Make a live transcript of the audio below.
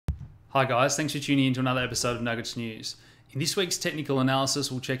Hi guys, thanks for tuning in to another episode of Nuggets News. In this week's technical analysis,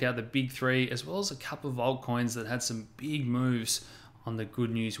 we'll check out the big three as well as a couple of altcoins that had some big moves on the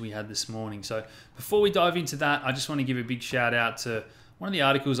good news we had this morning. So before we dive into that, I just want to give a big shout out to one of the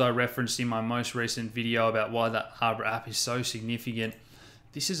articles I referenced in my most recent video about why that Arbor app is so significant.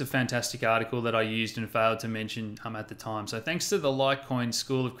 This is a fantastic article that I used and failed to mention at the time. So thanks to the Litecoin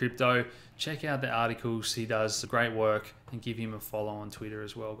School of Crypto. Check out the articles. He does great work, and give him a follow on Twitter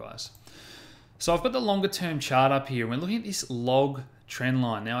as well, guys. So I've got the longer term chart up here. We're looking at this log trend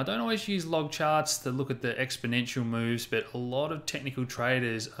line. Now, I don't always use log charts to look at the exponential moves, but a lot of technical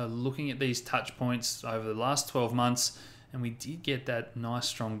traders are looking at these touch points over the last 12 months, and we did get that nice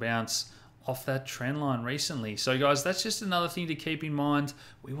strong bounce off that trend line recently. So guys, that's just another thing to keep in mind.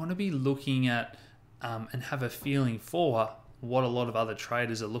 We want to be looking at and have a feeling for what a lot of other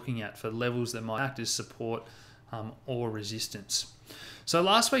traders are looking at for levels that might act as support or resistance. So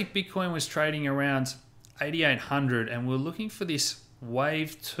last week, Bitcoin was trading around 8,800 and we're looking for this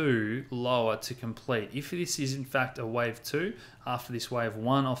wave 2 lower to complete. If this is in fact a wave 2 after this wave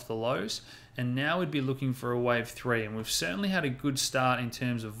 1 off the lows, and now we'd be looking for a wave 3, and we've certainly had a good start in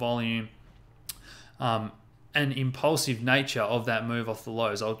terms of volume and impulsive nature of that move off the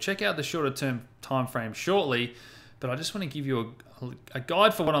lows. I'll check out the shorter term time frame shortly, but I just want to give you a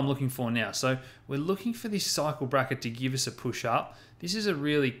guide for what I'm looking for now. So we're looking for this cycle bracket to give us a push up. This is a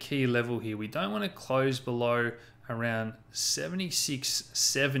really key level here. We don't want to close below around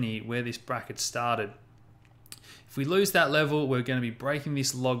 76.70 where this bracket started. If we lose that level, we're going to be breaking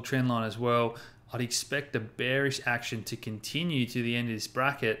this log trend line as well. I'd expect the bearish action to continue to the end of this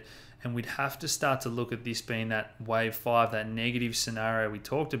bracket, and we'd have to start to look at this being that wave 5, that negative scenario we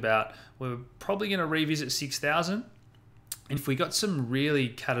talked about. We're probably going to revisit 6,000. And if we got some really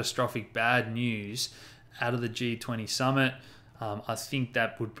catastrophic bad news out of the G20 summit, I think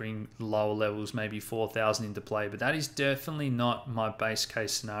that would bring lower levels, maybe 4,000 into play. But that is definitely not my base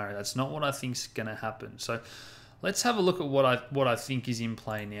case scenario. That's not what I think is going to happen. So let's have a look at what I think is in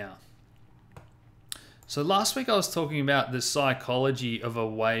play now. So last week I was talking about the psychology of a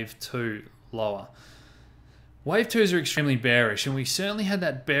wave 2 lower. Wave 2s are extremely bearish, and we certainly had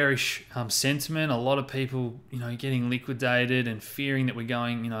that bearish sentiment. A lot of people, getting liquidated and fearing that we're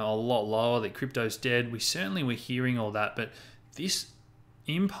going, a lot lower, that crypto's dead. We certainly were hearing all that, but this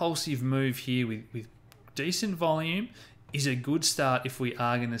impulsive move here with decent volume is a good start if we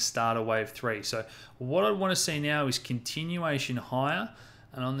are going to start a wave 3. So what I want to see now is continuation higher,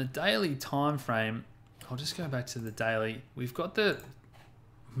 and on the daily time frame, I'll just go back to the daily. We've got the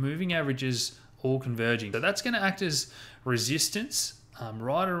moving averages all converging. So that's going to act as resistance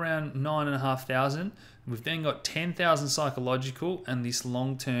right around 9,500. We've then got 10,000 psychological and this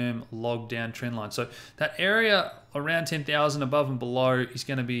long-term log down trend line. So that area around 10,000 above and below is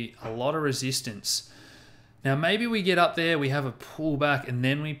going to be a lot of resistance. Now maybe we get up there, we have a pullback, and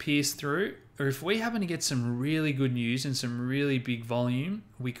then we pierce through. Or if we happen to get some really good news and some really big volume,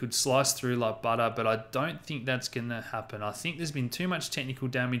 we could slice through like butter, but I don't think that's going to happen. I think there's been too much technical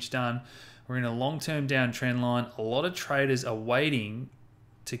damage done. We're in a long-term downtrend line. A lot of traders are waiting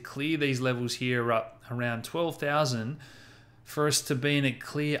to clear these levels here up around 12,000 for us to be in a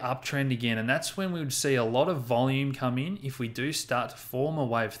clear uptrend again. And that's when we would see a lot of volume come in if we do start to form a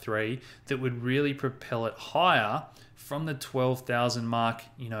wave 3 that would really propel it higher from the 12,000 mark,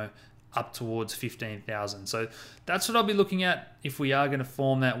 up towards 15,000. So that's what I'll be looking at if we are going to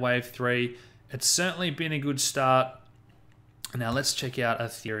form that wave 3. It's certainly been a good start. Now let's check out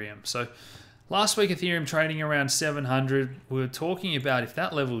Ethereum. So last week, Ethereum trading around 700. We were talking about if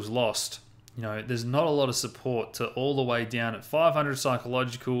that level's lost, there's not a lot of support to all the way down at 500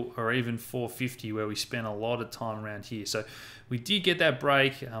 psychological or even 450, where we spent a lot of time around here. So we did get that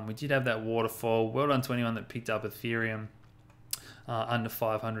break. We did have that waterfall. Well done to anyone that picked up Ethereum under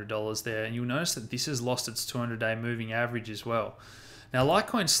 $500 there. And you'll notice that this has lost its 200-day moving average as well. Now,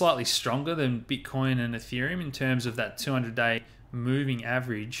 Litecoin's slightly stronger than Bitcoin and Ethereum in terms of that 200-day moving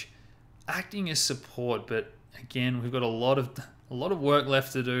average acting as support, but again, we've got a lot of work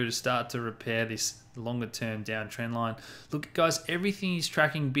left to do to start to repair this longer-term downtrend line. Look, guys, everything is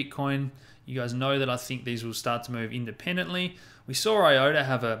tracking Bitcoin. You guys know that I think these will start to move independently. We saw IOTA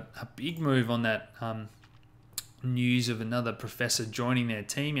have a big move on that news of another professor joining their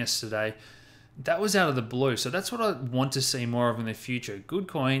team yesterday. That was out of the blue. So that's what I want to see more of in the future. Good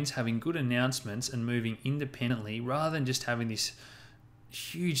coins having good announcements and moving independently rather than just having this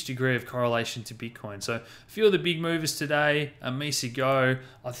huge degree of correlation to Bitcoin. So a few of the big movers today, Misa Go.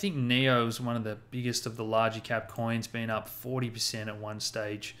 I think Neo was one of the biggest of the larger cap coins, being up 40% at one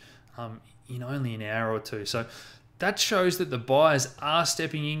stage in only an hour or two. So that shows that the buyers are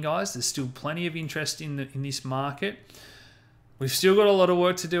stepping in, guys. There's still plenty of interest in this market. We've still got a lot of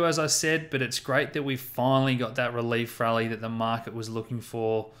work to do, as I said, but it's great that we've finally got that relief rally that the market was looking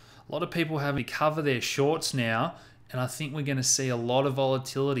for. A lot of people have to cover their shorts now, and I think we're going to see a lot of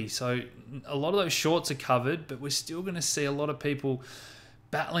volatility. So a lot of those shorts are covered, but we're still going to see a lot of people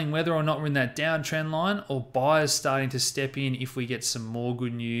battling whether or not we're in that downtrend line, or buyers starting to step in if we get some more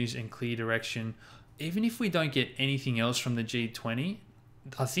good news and clear direction. Even if we don't get anything else from the G20,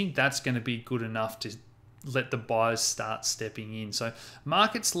 I think that's going to be good enough to let the buyers start stepping in. So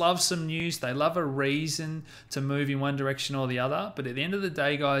markets love some news. They love a reason to move in one direction or the other. But at the end of the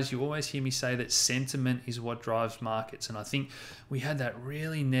day, guys, you always hear me say that sentiment is what drives markets. And I think we had that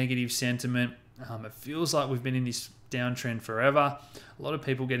really negative sentiment. It feels like we've been in this downtrend forever. A lot of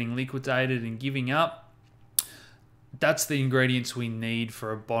people getting liquidated and giving up. That's the ingredients we need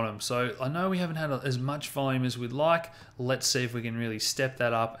for a bottom. So I know we haven't had as much volume as we'd like. Let's see if we can really step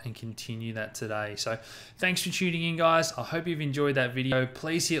that up and continue that today. So thanks for tuning in, guys. I hope you've enjoyed that video.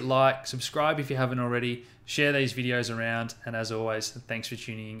 Please hit like, subscribe if you haven't already, share these videos around. And as always, thanks for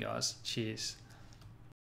tuning in, guys. Cheers.